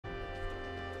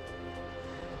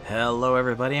Hello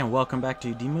everybody and welcome back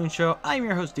to D-Moon Show. I'm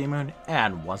your host D-Moon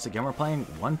and once again we're playing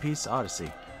One Piece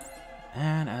Odyssey.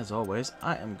 And as always,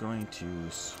 I am going to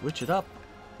switch it up.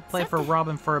 Play for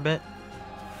Robin for a bit.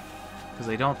 Because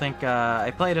I don't think,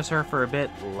 I played as her for a bit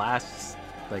last,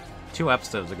 like, 2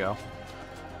 episodes ago.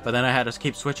 But then I had to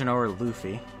keep switching over to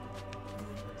Luffy.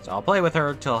 So I'll play with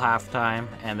her till halftime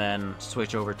and then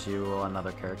switch over to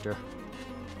another character.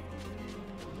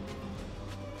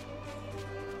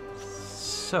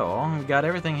 So, we got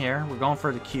everything here. We're going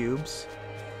for the cubes.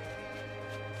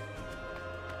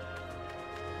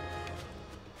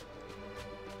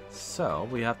 So,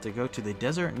 we have to go to the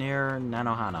desert near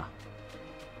Nanohana.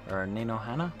 Or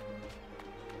Nanohana?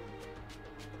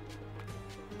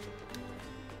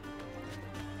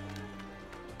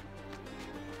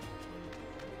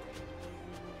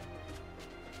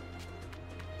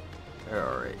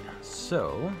 Alright,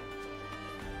 so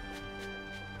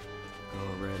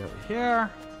go right over here.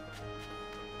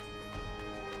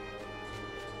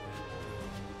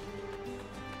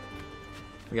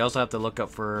 We also have to look up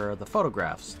for the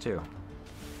photographs, too.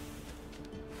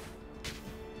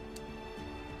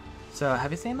 So,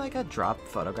 have you seen, like, a dropped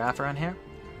photograph around here?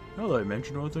 Now that I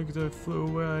mentioned, I think that flew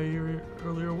away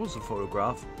earlier was a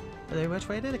photograph. Which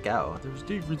way did it go? There was a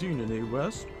deep ravine in the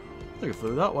west. I think it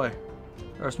flew that way.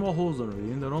 There are small holes in the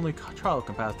ravine that only a child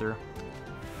can pass through.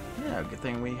 Yeah, good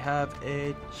thing we have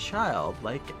a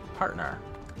child-like partner.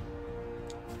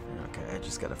 Okay, I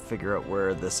just gotta figure out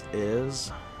where this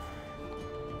is.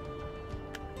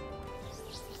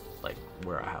 Like,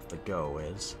 where I have to go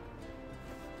is.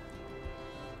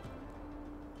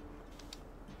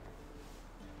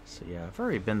 So yeah, I've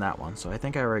already been that one, so I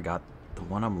think I already got the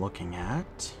one I'm looking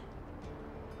at.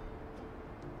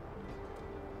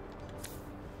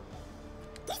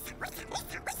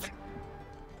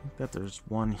 That there's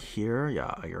one here.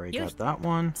 Yeah, I already got that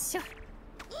one.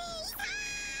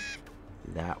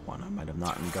 That one I might have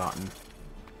not gotten.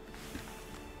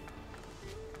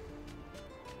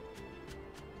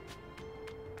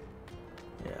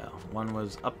 Yeah, one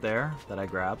was up there that I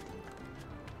grabbed.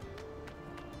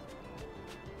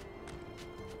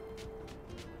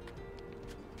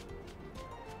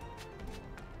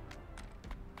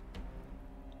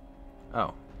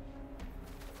 Oh.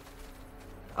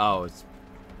 Oh, it's...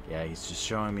 Yeah, he's just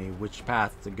showing me which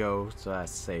path to go, so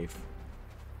that's safe.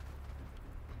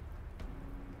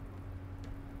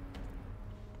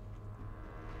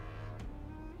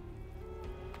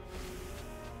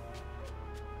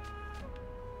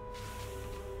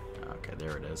 Okay,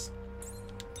 there it is.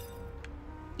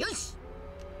 Yes.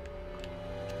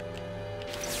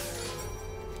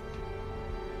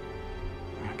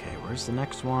 Okay, where's the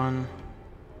next one?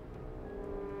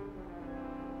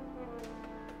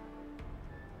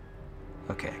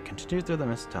 Okay, continue through the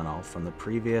mist tunnel from the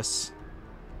previous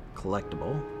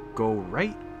collectible. Go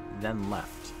right, then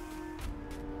left.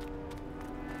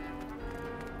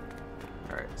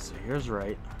 Alright, so here's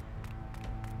right.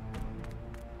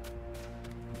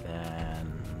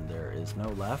 Then there is no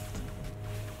left.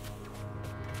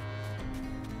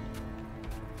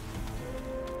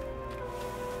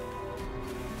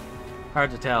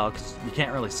 Hard to tell because you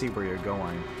can't really see where you're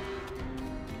going.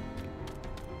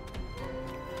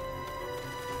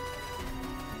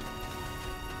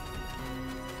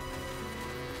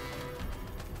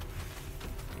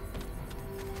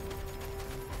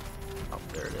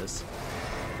 There it is.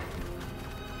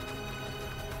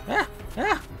 Ah!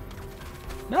 Ah!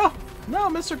 No! No,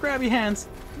 Mr. Grabby Hands!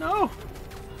 No!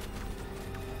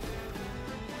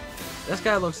 This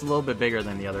guy looks a little bit bigger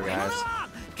than the other guys.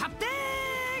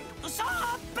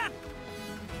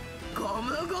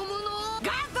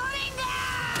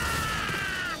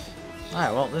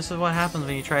 Alright, well, this is what happens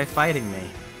when you try fighting me.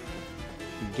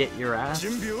 You get your ass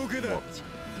whooped.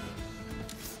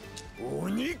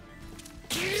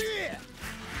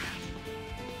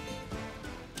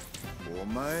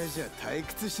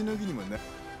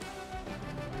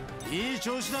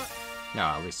 No,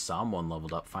 at least someone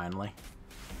leveled up finally.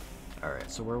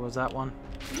 Alright, so where was that one?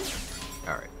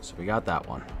 Alright, so we got that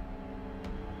one.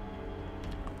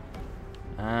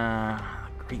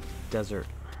 Great Desert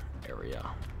area.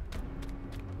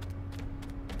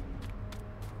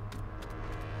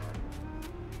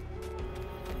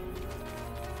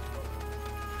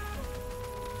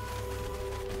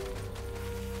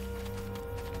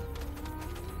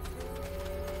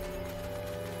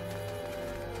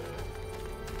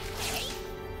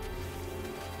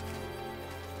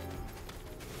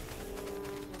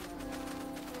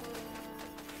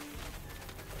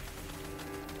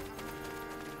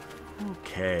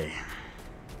 Okay.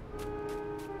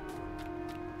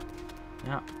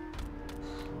 Yeah.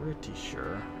 pretty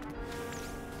sure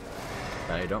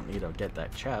that I don't need to get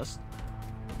that chest.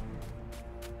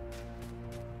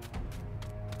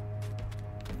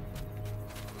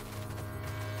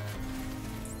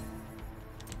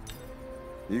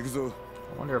 I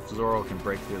wonder if Zoro can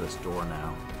break through this door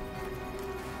now.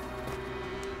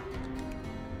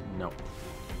 Nope.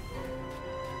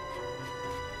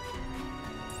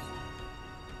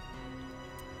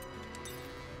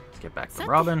 Let's get back to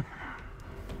Robin.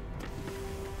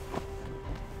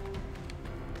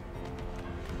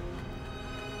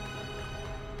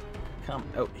 Come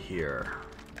out here.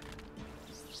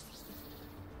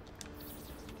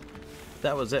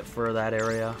 That was it for that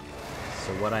area.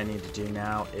 So what I need to do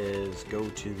now is go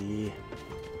to the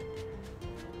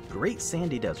Great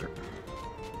Sandy Desert.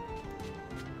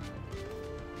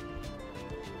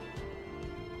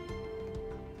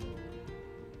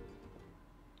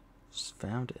 It's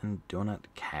found in Donut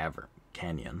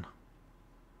Canyon.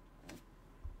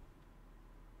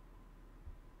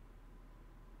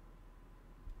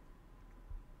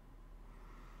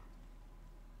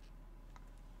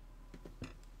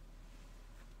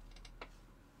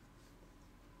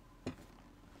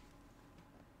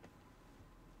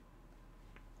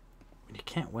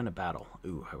 Can't win a battle.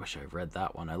 Ooh, I wish I read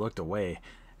that one. I looked away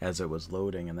as it was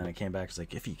loading, and then I came back. It's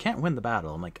like, if you can't win the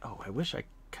battle. I'm like, oh, I wish I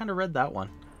kind of read that one.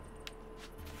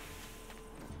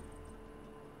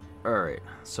 Alright,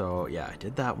 so yeah, I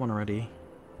did that one already.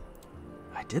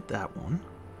 I did that one.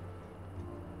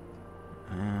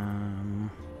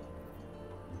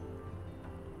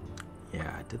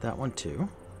 Yeah, I did that one too.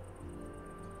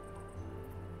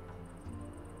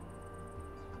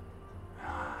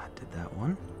 I did that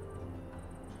one.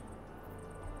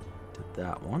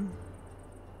 That one.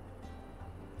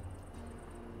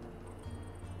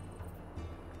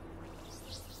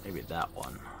 Maybe that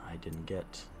one I didn't get.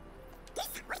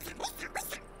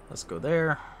 Let's go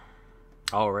there.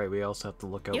 Alright, we also have to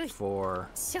look out for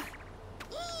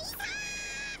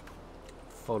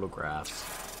photographs.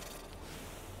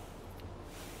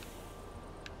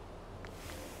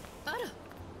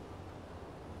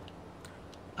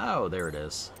 Oh, there it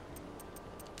is.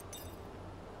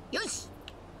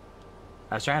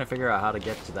 I was trying to figure out how to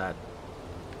get to that.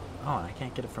 Oh, I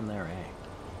can't get it from there, eh?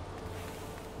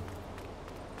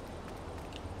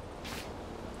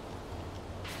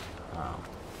 Oh.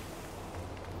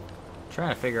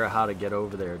 Trying to figure out how to get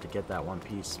over there to get that one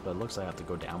piece, but it looks like I have to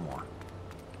go down more.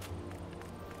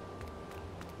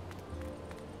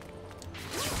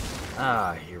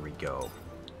 Ah, here we go.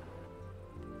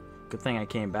 Good thing I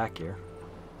came back here.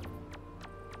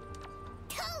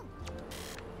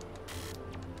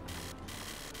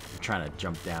 Trying to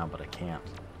jump down, but I can't.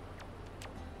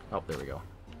 Oh, there we go.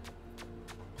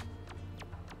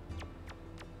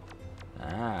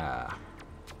 Ah.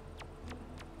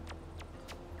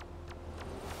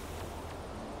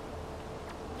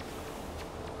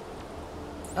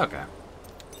 Okay.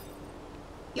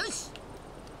 Yes.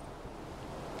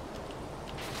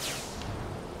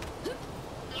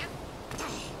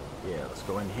 Yeah, let's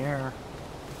go in here.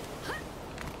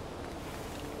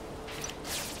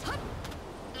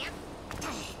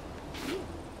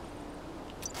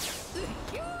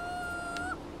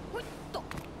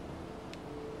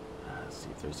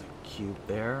 There's a cube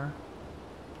there.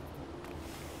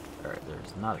 Alright,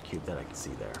 there's not a cube that I can see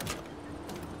there.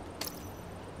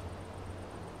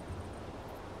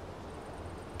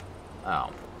 Oh.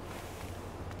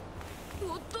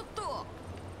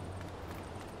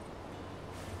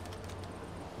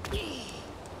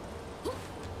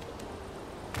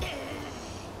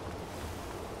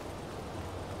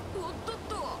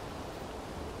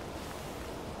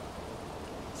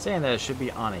 Saying that it should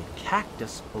be on a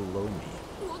cactus below me.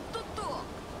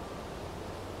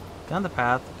 Down the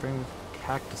path, bring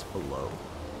cactus below.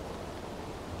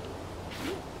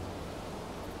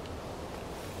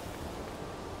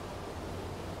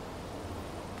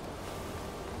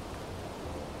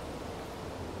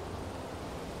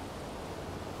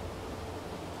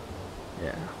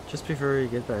 Yeah, just before you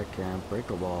get back camp, break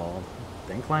a wall,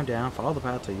 then climb down, follow the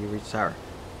path till you reach the tower.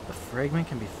 The fragment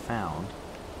can be found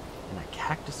in a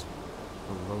cactus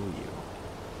below you.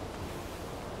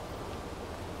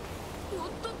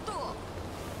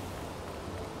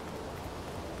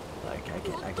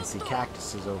 Like, I can see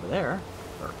cactuses over there,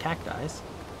 or cacti.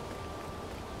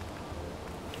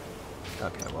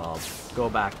 Okay, well, I'll go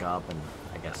back up and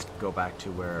I guess go back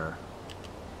to where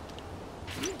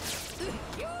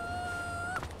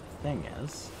thing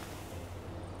is.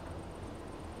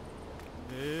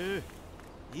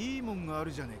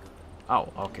 Oh,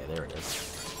 okay, there it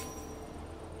is.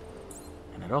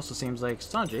 And it also seems like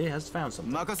Sanji has found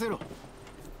something.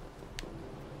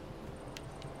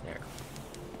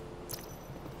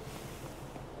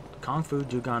 Kung Fu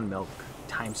Dugong milk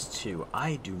times 2.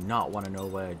 I do not want to know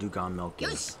what a Dugong milk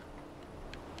is.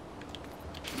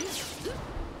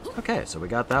 Okay, so we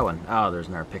got that one. Oh, there's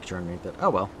another picture underneath it. Oh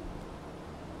well.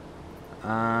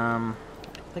 I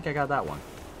think I got that one.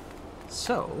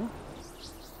 So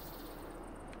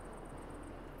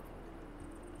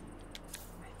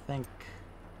I think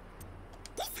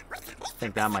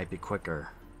that might be quicker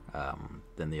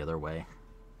than the other way.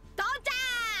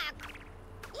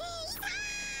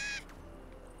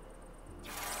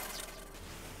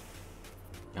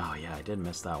 Oh yeah, I did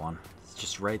miss that one. It's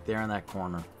just right there in that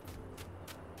corner.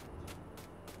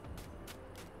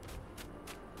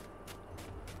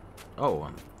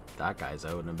 Oh, that guy's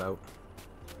out and about.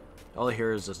 All I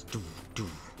hear is this doo doo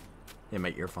in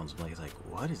my earphones. I'm like,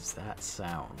 what is that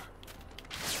sound?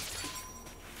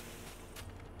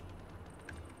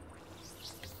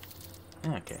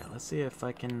 Okay, let's see if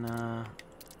I can.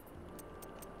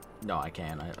 No, I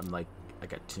can't. I'm like, I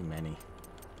got too many.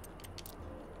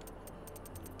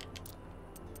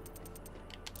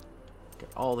 Get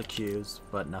all the cues,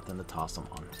 but nothing to toss them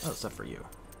on. Oh, except for you.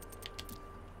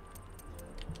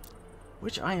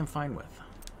 Which I am fine with.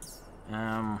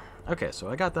 Okay, so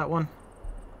I got that one.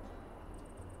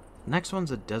 Next one's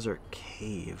a desert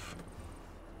cave.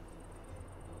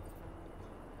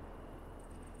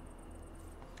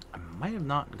 I might have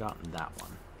not gotten that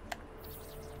one.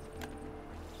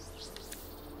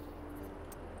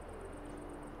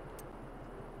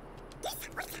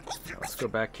 Let's go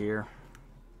back here.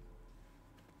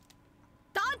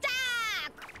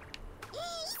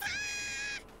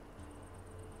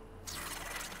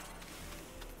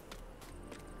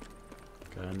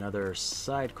 Got another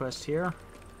side quest here.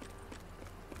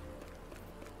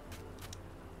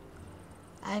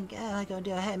 I'm gonna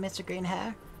do ahead, Mr. Green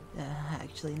Hair.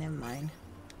 Actually, never mind.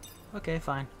 Okay,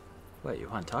 fine. What, you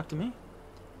want to talk to me?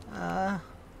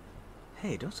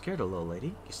 Hey, don't scare the little lady,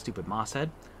 you stupid mosshead.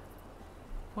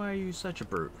 Why are you such a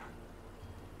brute?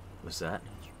 What's that?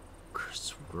 Your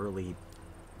swirly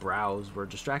brows were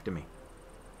distracting me.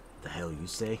 The hell you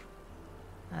say?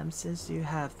 Since you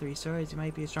have 3 swords, you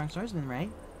might be a strong swordsman,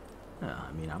 right?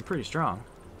 I mean, I'm pretty strong.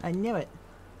 I knew it.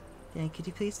 Then could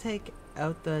you please take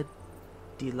out the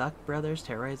Deluxe brothers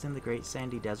terrorizing the Great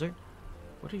Sandy Desert?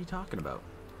 What are you talking about?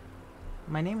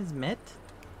 My name is Mitt.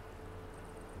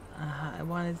 I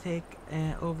want to take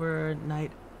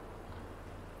overnight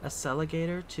a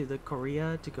Celigator to the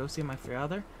Korea to go see my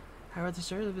father. However, the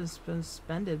service has been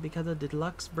suspended because the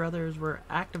Deluxe brothers were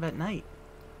active at night.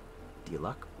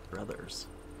 Deluxe brothers?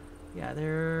 Yeah,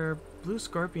 they're blue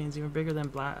scorpions, even bigger than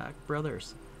black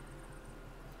brothers.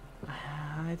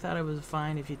 I thought it was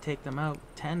fine if you take them out,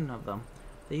 10 of them.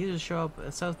 They usually show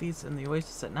up southeast in the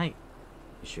oasis at night.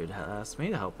 You should ask me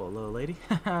to help, a little lady.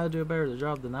 I'll do a better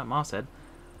job than that mosshead.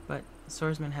 But the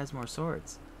swordsman has more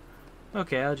swords.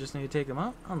 Okay, I just need to take them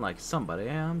out. Unlike somebody,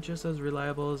 I'm just as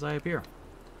reliable as I appear.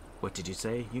 What did you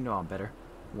say? You know I'm better.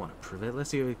 Want to prove it?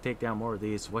 Let's see if we can take down more of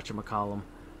these whatchamacallem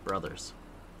brothers.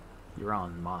 You're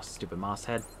on, stupid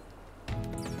mosshead.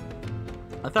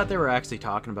 I thought they were actually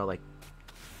talking about, like,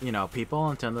 you know, people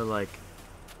until they're like,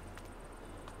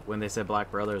 when they said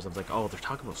black brothers, I was like, oh, they're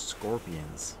talking about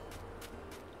scorpions.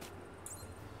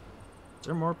 Is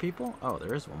there more people? Oh,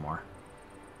 there is one more.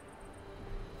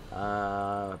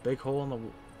 Big hole in the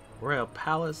royal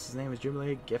palace. His name is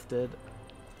Jubilee.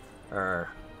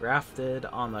 Grafted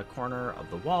on the corner of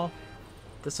the wall.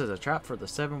 This is a trap for the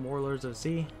 7 warlords of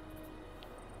sea.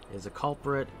 Is a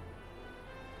culprit,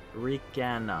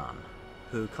 Rikanon,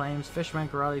 who claims Fishman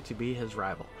Karate to be his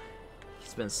rival.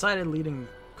 He's been cited leading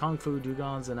Kung Fu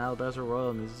Dugongs in Alabaster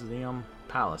Royal Museum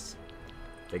Palace.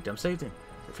 Victim safety.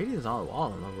 Graffiti is on the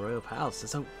wall in the Royal Palace.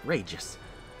 It's outrageous.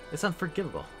 It's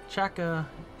unforgivable. Chaka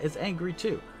is angry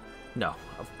too. No,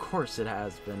 of course it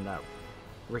has been that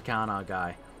Rikana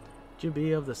guy.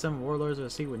 Jubi of the 7 Warlords of the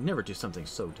Sea would never do something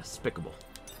so despicable.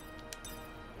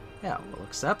 Yeah, we'll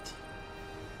accept.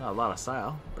 Not a lot of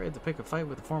style. Brave to pick a fight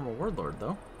with a former warlord,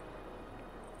 though.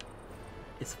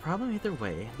 It's a problem either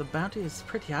way. The bounty is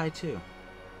pretty high, too.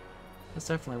 That's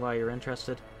definitely why you're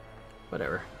interested.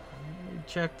 Whatever. You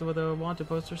checked with the wanted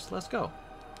posters. Let's go.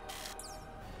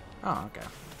 Oh, okay.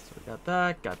 So we got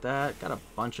that, got a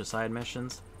bunch of side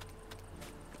missions.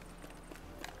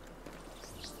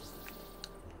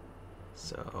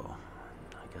 So,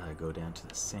 I gotta go down to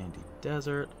the sandy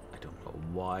desert. I don't know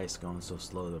why it's going so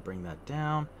slow to bring that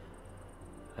down.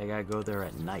 I gotta go there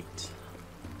at night.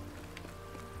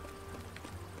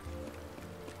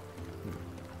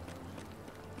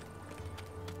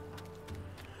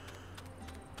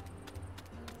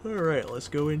 Alright, let's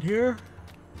go in here.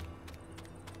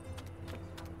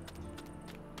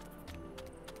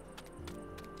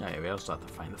 Yeah, we also have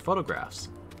to find the photographs.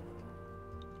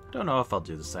 Don't know if I'll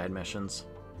do the side missions.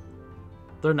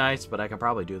 They're nice, but I can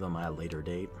probably do them at a later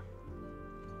date.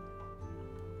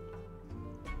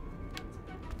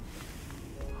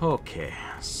 Okay,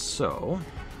 so...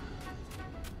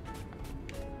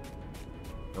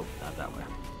 Oh, not that way.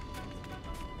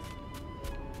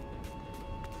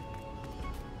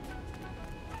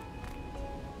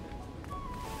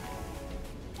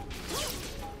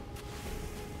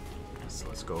 So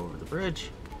let's go over the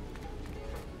bridge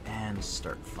and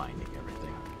start finding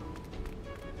everything.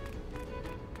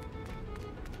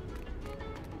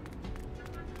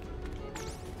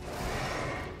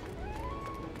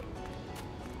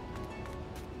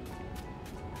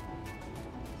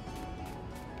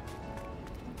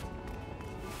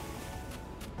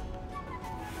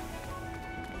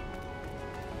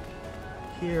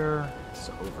 Here,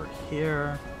 so over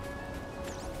here.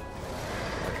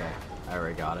 Okay, I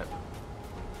already got it.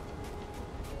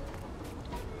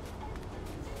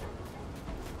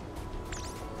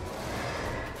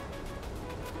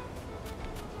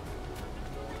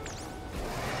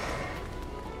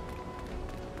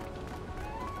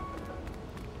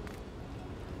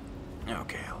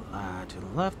 Okay, to the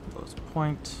left, Low's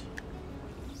Point.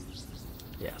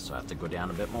 Yeah, so I have to go down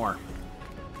a bit more.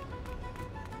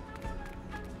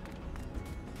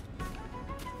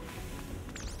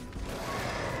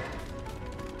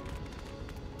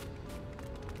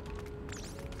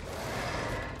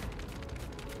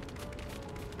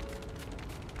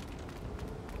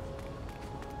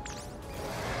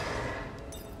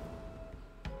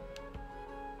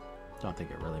 Don't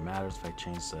think it really matters if I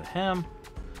change to him.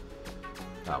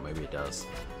 Oh, maybe it does.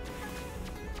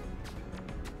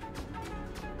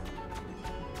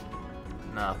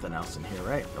 Nothing else in here,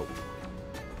 right? Nope.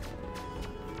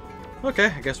 Okay,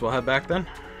 I guess we'll head back then.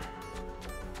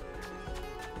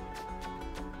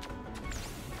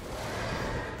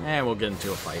 And we'll get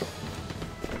into a fight.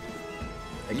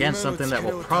 Again, something that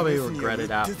we'll probably regret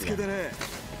it after.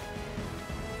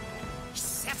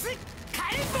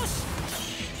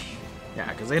 Yeah,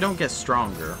 because they don't get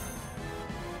stronger.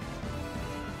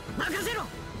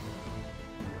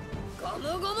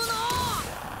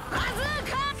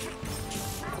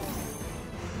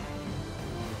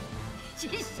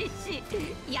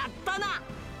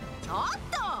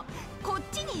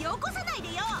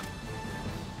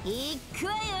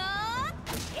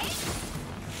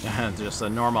 Just a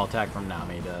normal attack from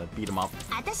Nami to beat him up.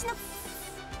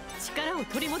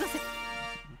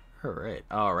 Alright,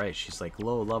 alright, she's like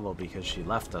low level because she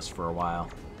left us for a while.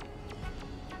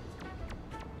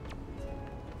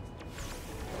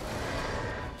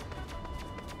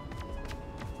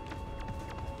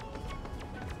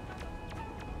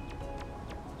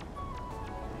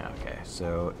 Okay,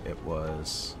 so it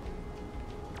was...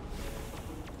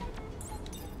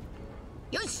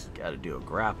 Gotta do a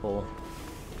grapple.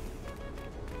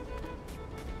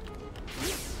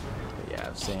 But yeah, I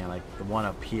was saying like the one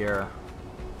up here,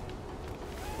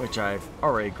 which I've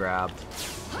already grabbed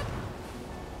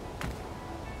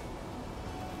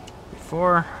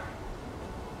before.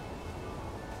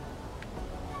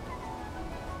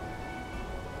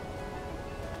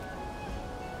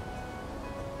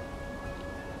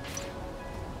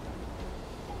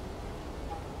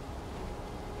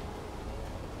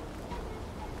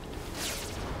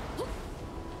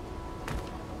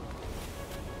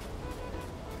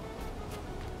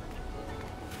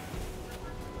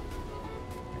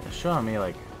 Showing me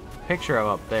like a picture of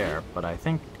up there, but I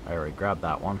think I already grabbed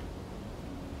that one.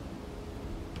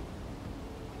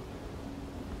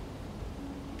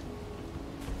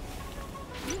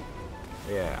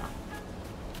 Yeah.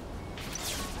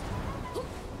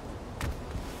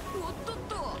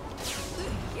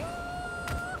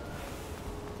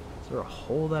 Is there a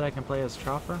hole that I can play as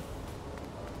Chopper?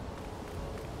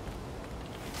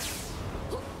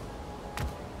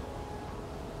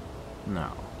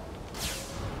 No.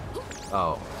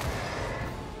 Oh.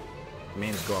 It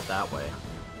means go up that way.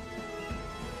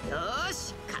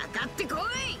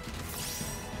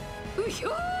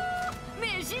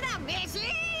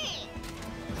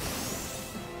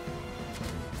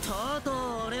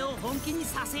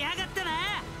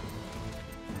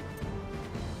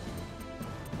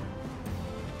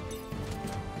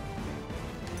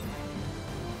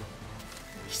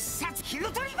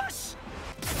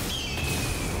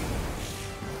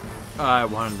 I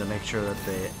wanted to make sure that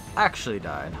they actually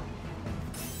died.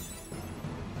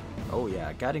 Oh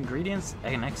yeah, got ingredients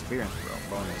and experience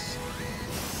bonus.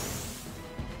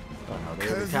 Oh no,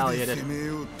 they retaliated.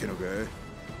 Ooh.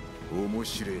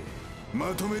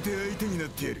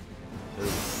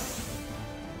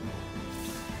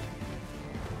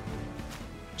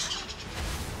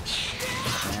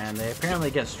 And they apparently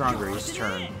get stronger each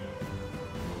turn.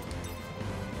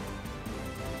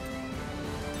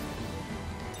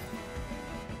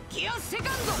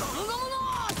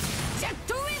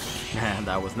 Man,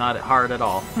 that was not hard at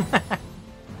all.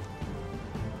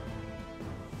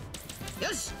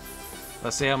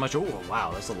 Let's see how much. Oh,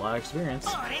 wow, that's a lot of experience.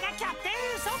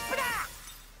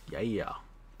 Yeah.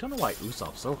 Don't know why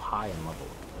Usopp's so high in level.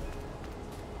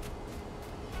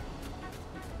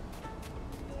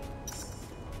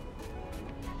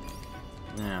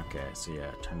 Okay, so yeah,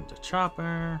 turn to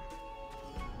Chopper.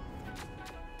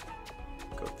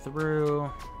 Go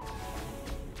through.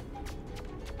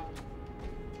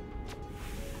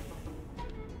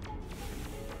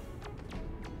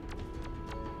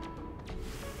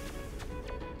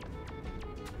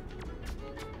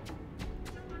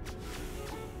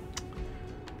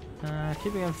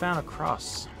 Keeping him found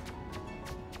across.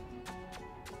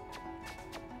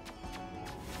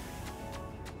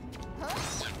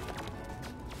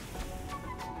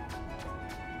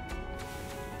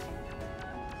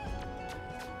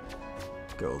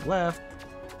 Go left.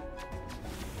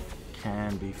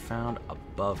 Can be found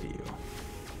above you.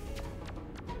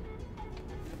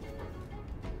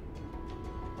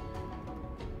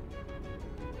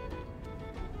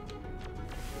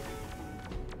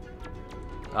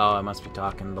 Oh, I must be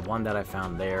talking the one that I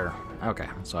found there. Okay,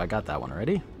 so I got that one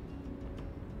already.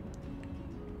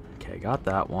 Okay, got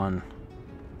that one.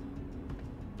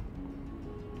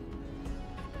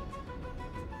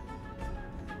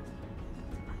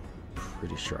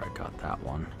 Pretty sure I got that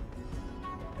one.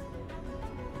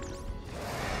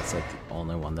 It's like the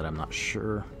only one that I'm not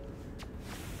sure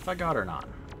if I got or not.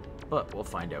 But we'll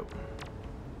find out.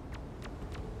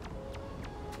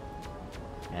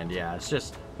 And yeah, it's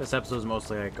just, this episode is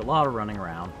mostly like a lot of running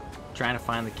around, trying to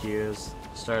find the cues,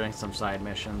 starting some side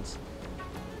missions.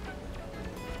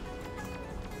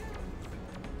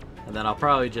 And then I'll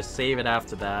probably just save it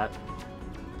after that.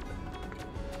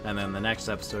 And then the next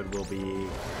episode will be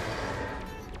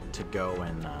to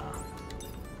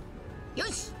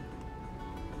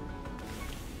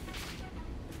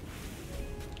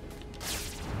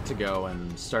go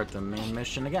and start the main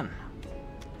mission again.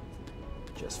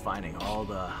 Just finding all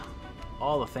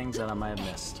the things that I might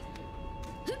have missed.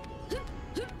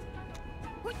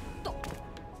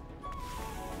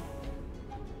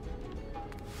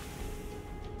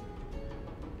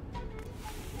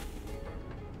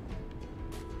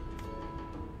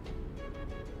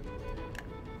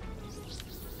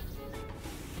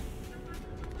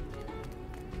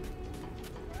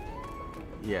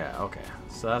 Yeah, okay.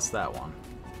 So that's that one.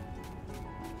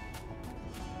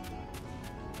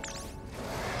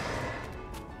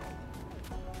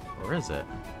 Where is it?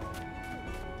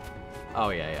 Oh,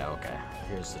 yeah, okay.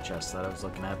 Here's the chest that I was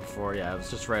looking at before. Yeah, it was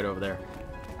just right over there.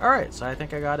 Alright, so I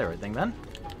think I got everything then.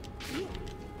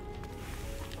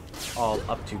 All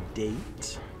up to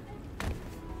date.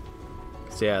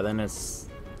 So yeah, then it's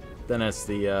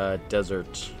the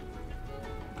desert.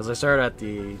 Because I started at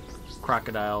the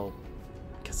Crocodile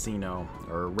Casino,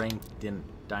 or Ranked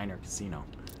Diner Casino.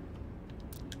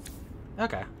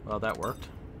 Okay, well that worked.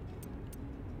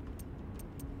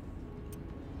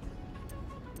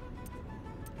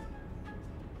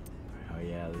 Oh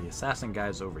yeah, the assassin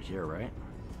guy's over here, right?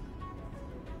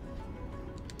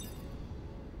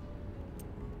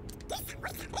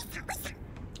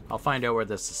 I'll find out where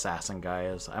this assassin guy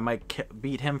is. I might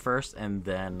beat him first and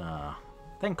then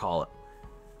call it.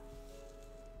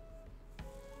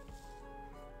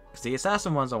 Because the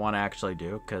assassin ones I want to actually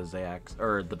do, because they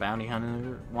or the bounty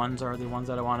hunter ones are the ones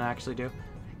that I want to actually do,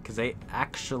 because they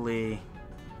actually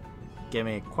give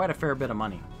me quite a fair bit of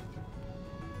money.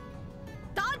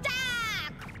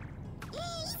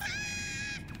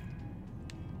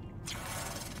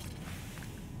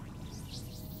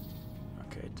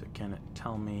 Okay, can it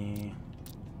tell me?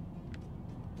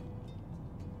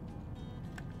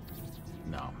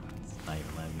 No, it's not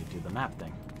even letting me do the map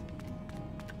thing.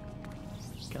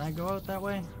 Can I go out that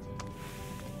way?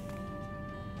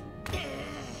 Okay,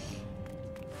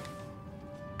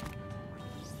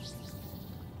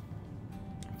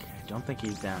 I don't think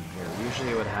he's down here. Usually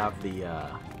it would have the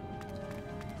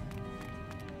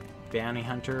bounty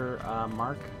hunter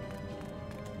mark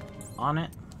on it.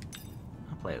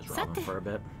 I'll play as Robin for a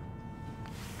bit.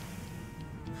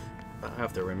 I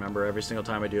have to remember every single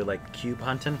time I do like cube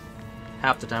hunting,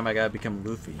 half the time I gotta become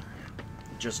Luffy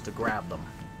just to grab them.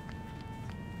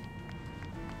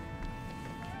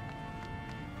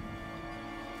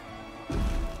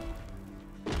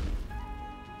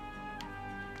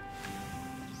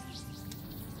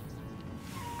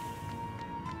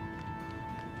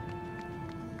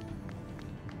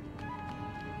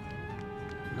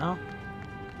 No?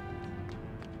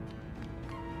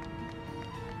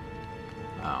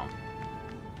 Oh.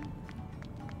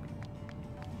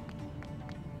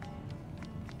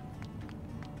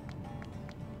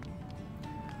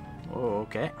 Oh,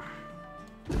 okay.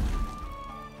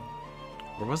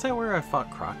 Or was that where I fought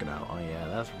Crocodile? Oh yeah,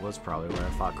 that was probably where I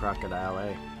fought Crocodile,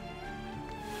 eh?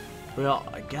 Well,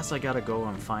 I guess I gotta go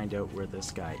and find out where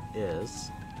this guy is.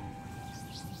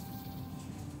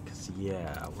 Cause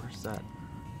yeah, where's that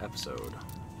episode?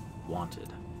 Wanted.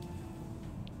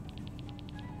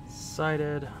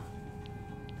 Sighted.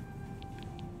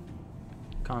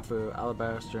 Kung Fu,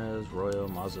 Alabasters, Royal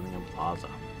Mausoleum Plaza.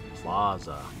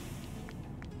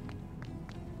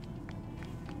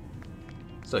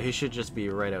 So he should just be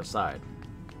right outside.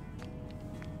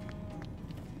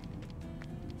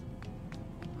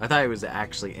 I thought he was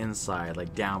actually inside,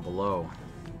 like down below.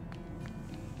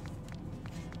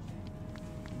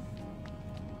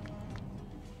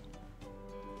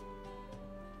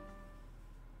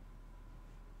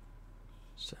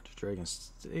 Center Dragon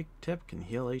Steak Tip can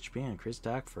heal HP and increase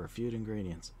attack for a few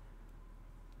ingredients.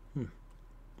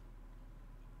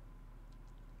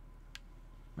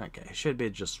 Okay, it should be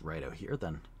just right out here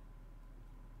then.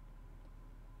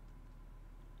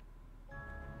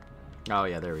 Oh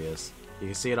yeah, there he is. You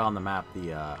can see it on the map,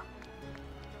 the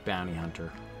bounty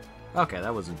hunter. Okay,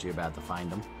 that wasn't too bad to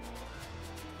find him.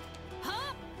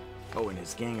 Oh, and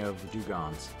his gang of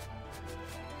Dugons.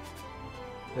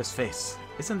 This face.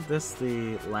 Isn't this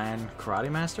the land karate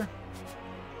master?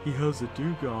 He has a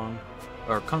Dugon,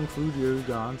 or Kung Fu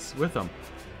Dugons, with him.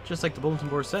 Just like the bulletin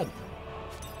board said.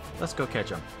 Let's go catch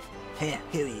him. Hey,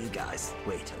 here you guys.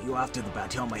 Wait, are you after the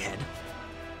bounty on my head?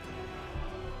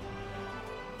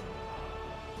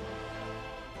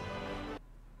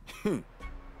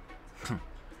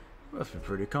 Must be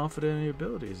pretty confident in your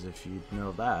abilities if you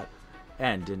know that.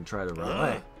 And didn't try to run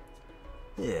away.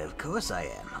 Yeah, of course I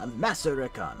am. I'm Master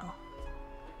Recano,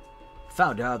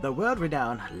 founder of the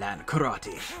world-renowned land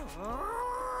karate.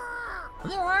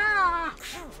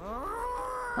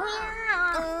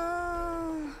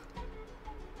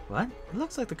 What? It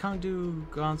looks like the Kung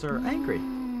Dugons are angry.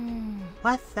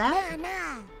 What's that?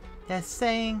 They're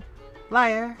saying,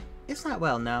 liar, it's not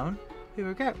well known. We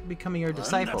regret becoming your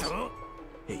disciples.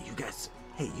 Hey, you guys,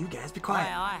 be quiet.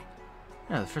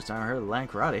 Yeah, the first time I heard of land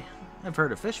karate. I've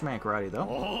heard of fishman karate though.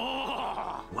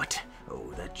 What?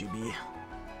 Oh, that Jubi?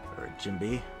 Or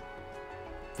Jimby?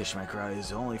 Fishman karate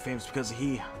is only famous because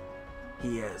he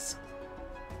is.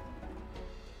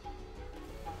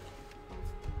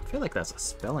 I feel like that's a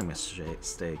spelling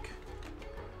mistake.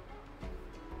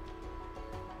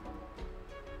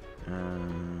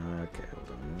 Okay, hold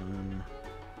on.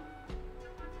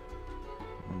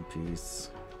 One Piece.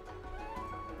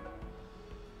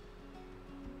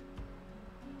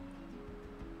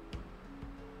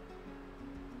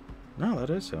 No, that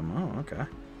is him. Oh, okay.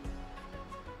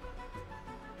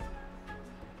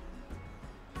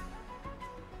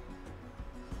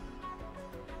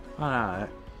 Alright.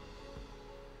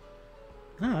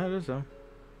 No, that is him.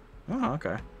 Oh,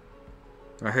 okay.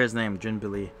 Or his name,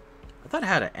 Jinbili. I thought it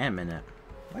had an M in it.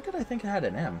 Why did I think it had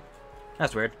an M?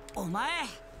 That's weird. Oh,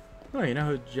 you know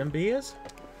who Jinbi is?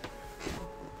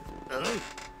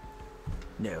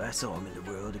 No, I saw him in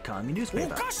the World Economy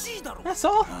newspaper. That's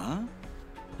all? Huh?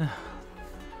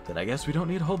 Then I guess we don't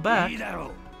need to hold back. Yeah,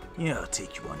 I'll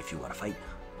take you on if you want to fight.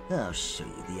 I'll show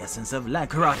you the essence of land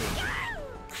karate.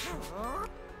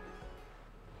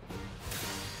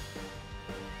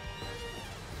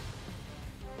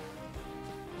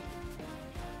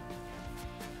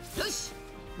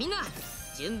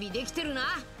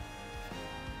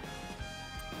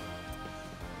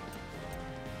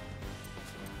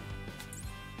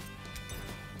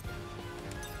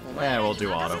 Yeah, we'll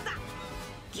do auto.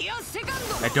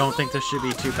 I don't think this should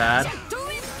be too bad.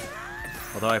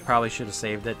 Although I probably should have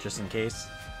saved it just in case.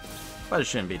 But it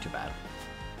shouldn't be too bad.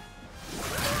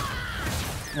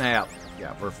 Yeah,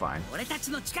 we're fine. Is it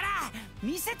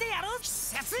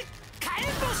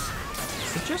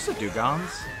just the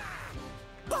Dugons?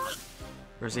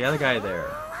 Where's the other guy there?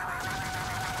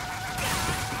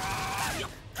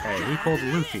 Hey, he pulled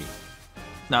Luffy.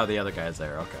 No, the other guy's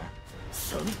there, okay.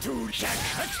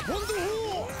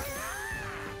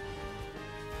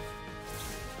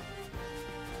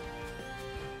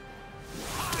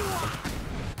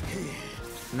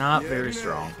 Not very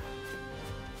strong.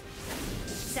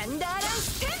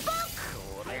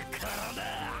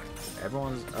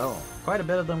 Everyone's... Oh, quite a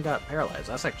bit of them got paralyzed.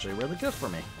 That's actually really good for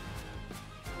me.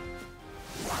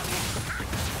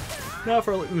 Not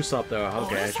for Usopp, though.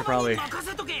 Okay, I should probably...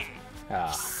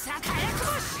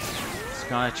 It's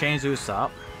gonna change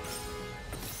Usopp.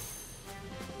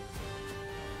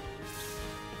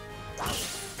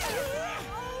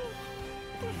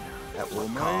 At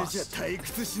what cost?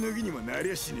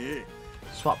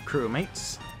 Swap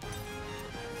crewmates.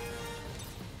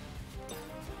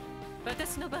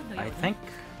 I think.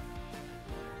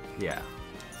 Yeah.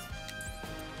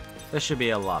 This should be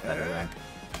a lot better then.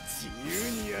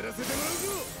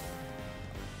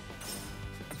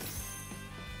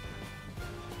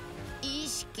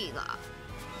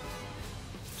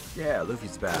 Yeah,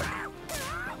 Luffy's back.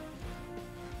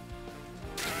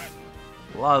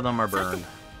 A lot of them are burned.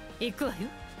 Oh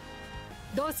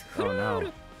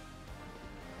no.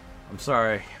 I'm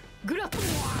sorry.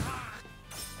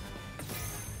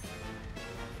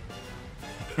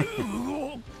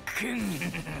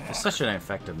 It's such an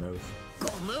effective move.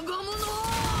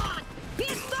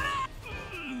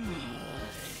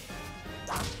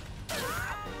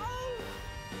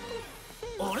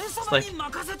 It's like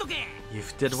you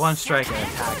did one strike and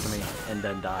attacked me and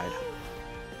then died.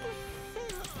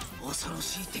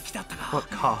 What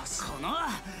cost?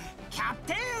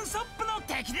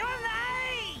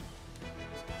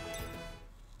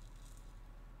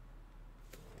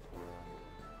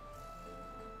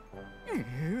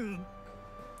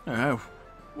 I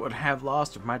would have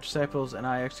lost if my disciples and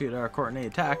I executed our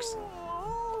coordinated attacks.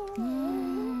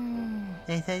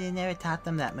 They said you never taught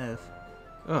them that move.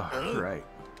 Oh, right.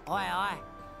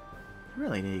 You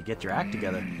really need to get your act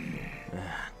together.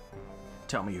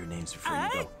 Tell me your names before you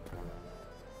go.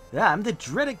 Yeah, I'm the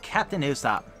dreaded Captain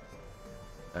Usopp.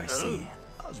 I see.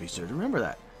 I'll be sure to remember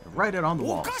that. And write it on the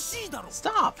wall.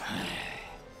 Stop!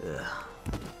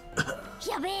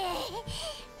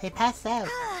 Hey, pass out.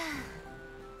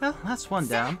 Well, that's one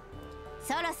down.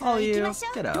 Oh, you,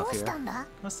 get out of here.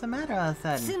 What's the matter all of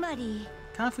a sudden?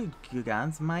 Kung Fu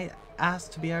Gugans might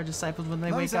ask to be our disciples when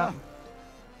they wake up.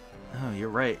 Oh, you're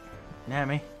right.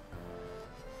 Nami.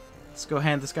 Let's go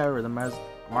hand this guy over to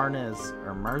Marnez,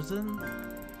 or Marzin?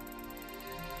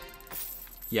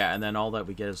 Yeah, and then all that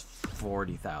we get is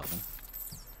 40,000.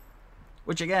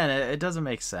 Which, again, it doesn't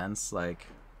make sense. Like,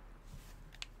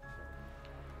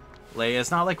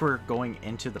 it's not like we're going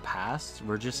into the past.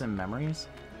 We're just in memories.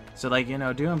 So, like, you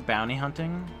know, doing bounty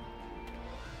hunting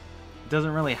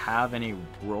doesn't really have any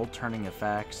world-turning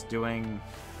effects. Doing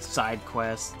side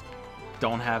quests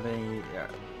don't have any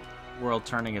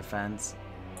world-turning effects.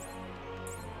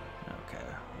 Okay.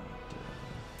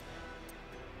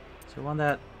 Is there one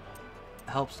that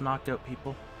helps knocked out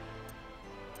people?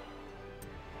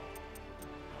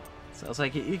 So it's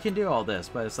like, you can do all this,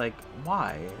 but it's like,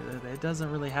 why? It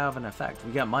doesn't really have an effect.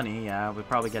 We get money, yeah, we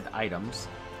probably get items.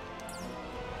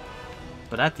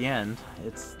 But at the end,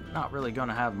 it's not really going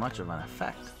to have much of an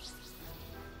effect.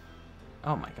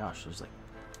 Oh my gosh, there's like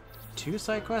 2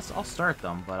 side quests? I'll start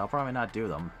them, but I'll probably not do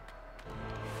them.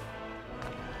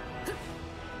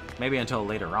 Maybe until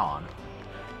later on.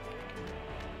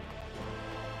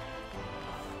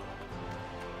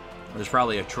 There's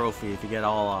probably a trophy if you get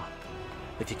all,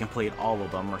 if you complete all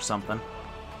of them or something.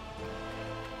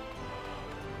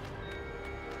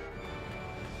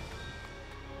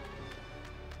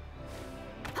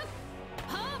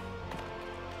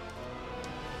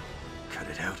 Cut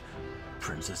it out.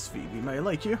 Princess Phoebe might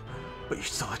like you, but you're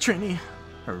still a trainee.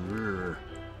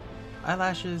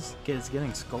 Eyelashes is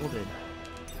getting scolded.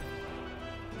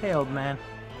 Hey, old man.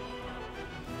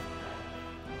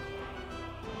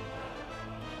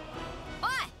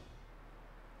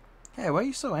 Hey, why are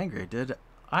you so angry? Did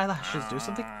Eyelashes do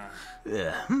something?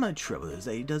 My trouble is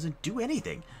that he doesn't do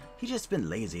anything. He's just been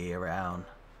lazy around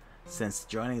since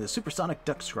joining the Supersonic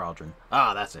Duck Squadron.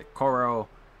 Ah, that's it. Koro,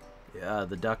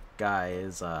 the duck guy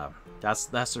is, that's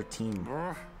their team.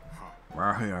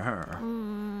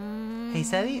 He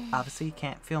said he obviously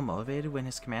can't feel motivated when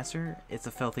his commander is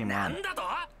a filthy man.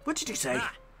 What did you say?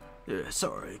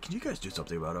 Sorry, can you guys do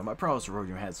something about him? I promise to roll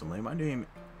your handsomely. My name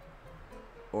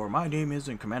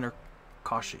isn't Commander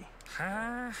Kashi.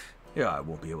 Yeah, I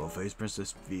won't be able to face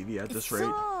Princess Vivi at this rate.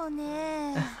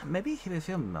 Maybe he would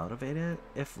feel motivated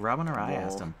if Robin or I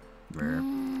asked him.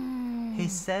 He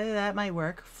said that might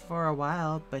work for a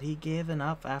while, but he given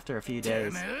up after a few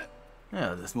days.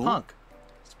 Yeah, this punk.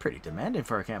 It's pretty demanding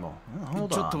for a camel.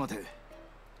 Hold on.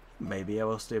 Maybe I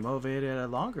will stay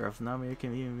motivated longer if Nami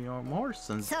can be more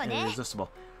irresistible.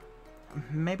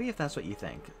 Maybe if that's what you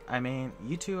think. I mean,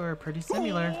 you two are pretty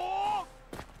similar.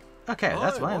 Okay,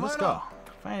 that's fine. Let's go.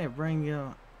 Finally bring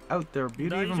out their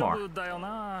beauty even more.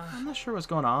 I'm not sure what's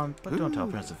going on, but don't tell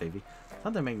Princess Phoebe.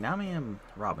 Something make Nami and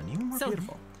Robin even more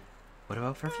beautiful. What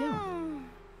about perfume?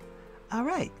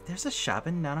 Alright, there's a shop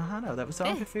in Nanohano that was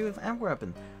selling perfume and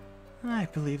weapons. I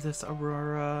believe this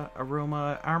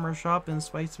Aroma armor shop in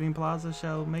Spice Bean Plaza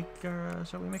shall we make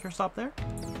her stop there?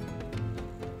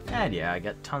 And yeah, I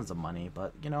get tons of money,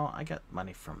 but you know, I get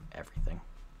money from everything.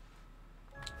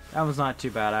 That was not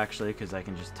too bad actually, because I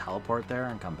can just teleport there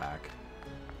and come back.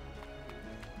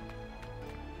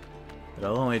 But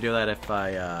I'll only do that if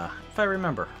I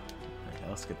remember. Okay,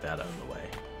 let's get that out of the way.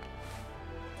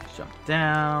 Jump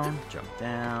down, jump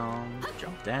down,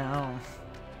 jump down.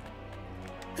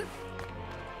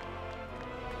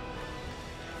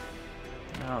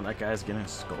 Oh, that guy's getting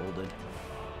scolded.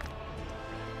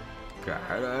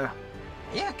 Yeah,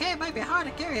 okay, it might be hard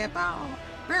to carry a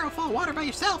barrel full of water by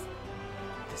yourself.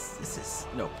 This is...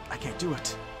 No, I can't do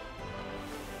it.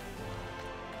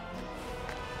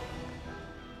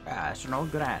 That's no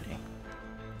granny.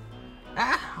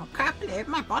 I can't believe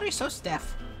my body's so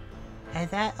stiff. Is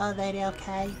that old lady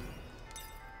okay?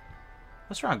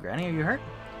 What's wrong, Granny? Are you hurt?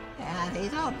 Yeah,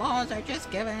 these old bones are just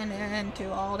giving in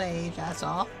to old age, that's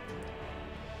all.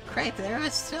 Crepe, there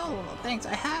is still things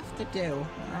I have to do.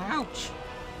 Ouch.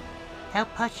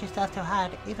 Don't push yourself too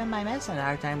hard. Even my medicine had a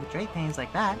hard time with joint pains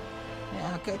like that.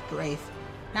 Yeah, good grief.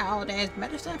 Nowadays,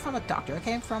 medicine from a doctor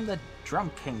came from the Drum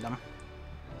Kingdom.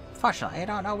 Fortunately, I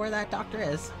don't know where that doctor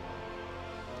is. Is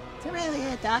there really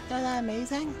a doctor that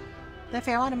amazing? If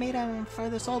I want to meet him for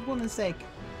this old woman's sake.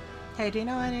 Hey, do you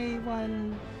know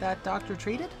anyone that doctor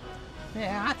treated?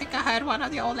 Yeah, I think I heard one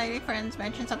of the old lady friends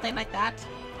mention something like that.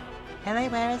 Really,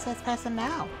 where is this person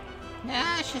now?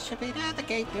 Yeah, she should be down the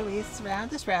gate due east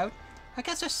around this road. I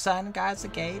guess her son guards the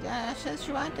gate. Says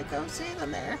she wanted to go see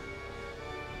them there.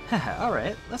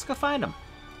 Alright, let's go find him.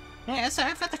 Yeah,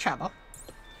 sorry for the trouble.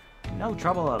 No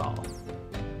trouble at all.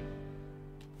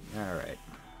 Alright.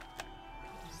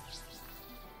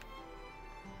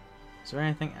 Is there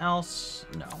anything else?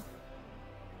 No.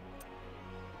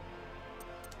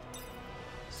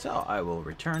 So I will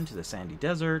return to the sandy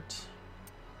desert.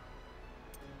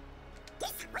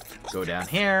 Go down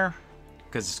here,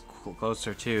 because it's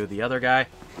closer to the other guy.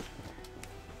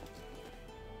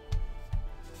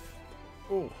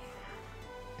 Oh.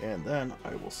 And then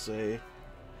I will say,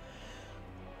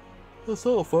 that's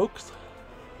all, folks.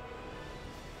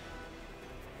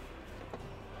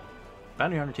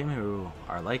 Bounty hunter team who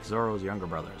are like Zoro's younger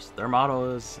brothers. Their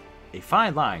motto is a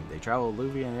fine line. They travel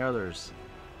Luffy and the others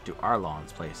to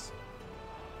Arlon's place.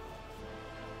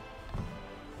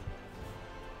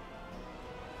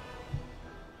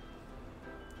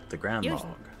 The Grand Log.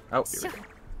 Oh, here we go.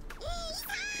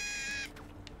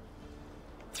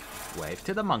 Wave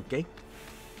to the monkey.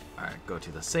 Alright, go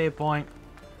to the save point.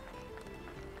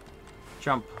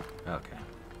 Jump. Okay.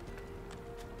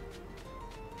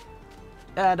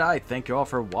 And I thank you all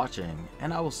for watching,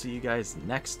 and I will see you guys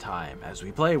next time as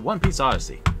we play One Piece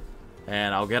Odyssey.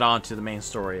 And I'll get on to the main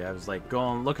story. I was like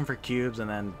going looking for cubes and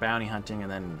then bounty hunting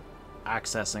and then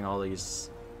accessing all these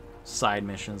side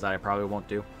missions that I probably won't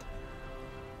do.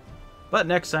 But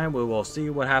next time we will see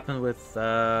what happens with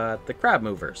the crab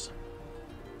movers.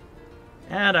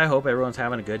 And I hope everyone's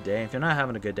having a good day. If you're not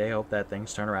having a good day, I hope that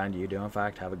things turn around. You do, in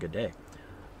fact, have a good day.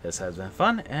 This has been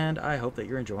fun, and I hope that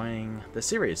you're enjoying the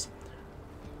series.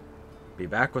 Be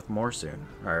back with more soon.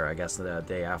 Or I guess the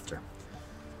day after.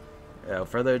 Without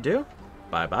further ado,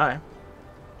 bye-bye.